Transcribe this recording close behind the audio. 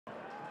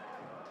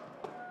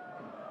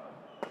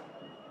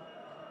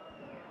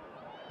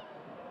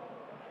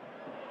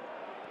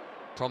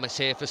Promise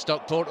here for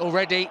Stockport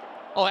already.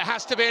 Oh, it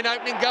has to be an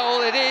opening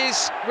goal. It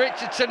is.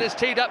 Richardson has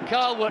teed up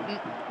Carl Wootton.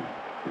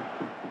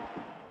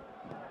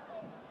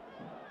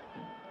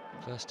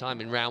 First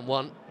time in round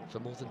one for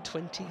more than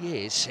 20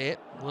 years here,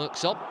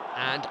 Worksop.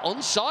 And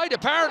onside,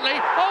 apparently.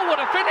 Oh, what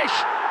a finish!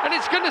 And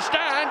it's going to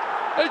stand.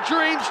 A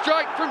dream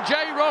strike from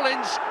Jay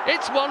Rollins.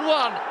 It's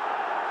 1-1.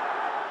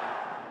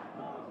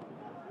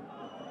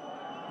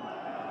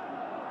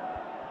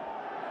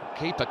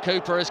 Keeper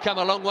Cooper has come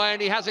a long way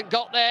and he hasn't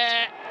got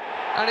there.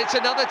 And it's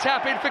another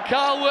tap in for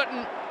Carl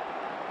Wootton.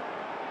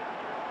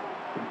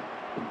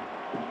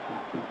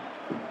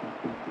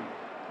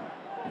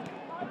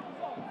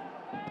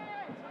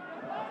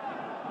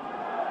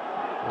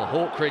 Well,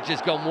 Hawkridge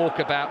has gone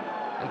walkabout,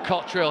 and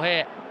Cottrell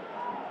here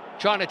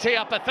trying to tee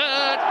up a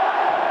third,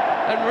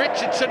 and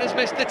Richardson has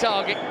missed the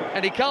target,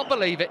 and he can't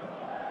believe it.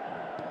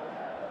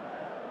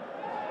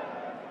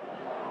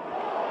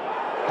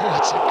 Oh,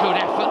 it's a good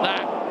effort,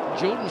 that.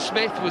 Jordan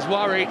Smith was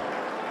worried.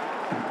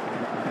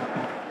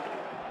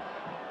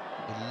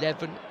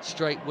 11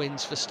 straight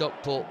wins for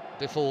Stockport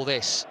before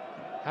this.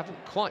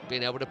 Haven't quite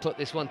been able to put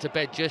this one to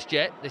bed just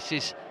yet. This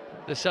is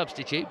the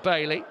substitute,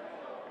 Bailey.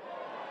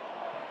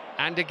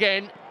 And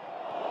again,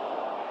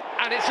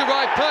 and it's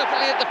arrived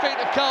perfectly at the feet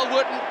of Carl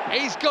Wootton.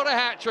 He's got a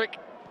hat-trick.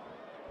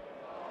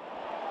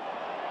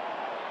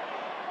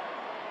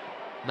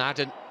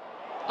 Madden.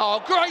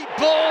 Oh, great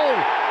ball!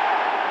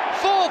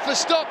 4 for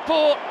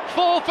Stockport,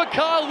 4 for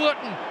Carl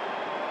Wootton.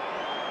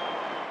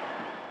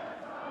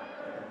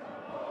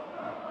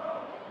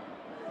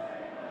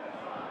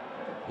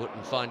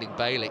 Wootton finding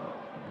Bailey.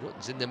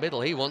 Wootton's in the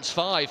middle, he wants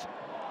 5.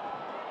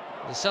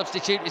 The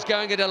substitute is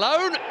going it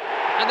alone,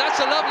 and that's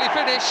a lovely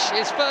finish.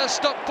 His first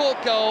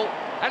Stockport goal,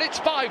 and it's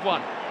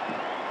 5-1.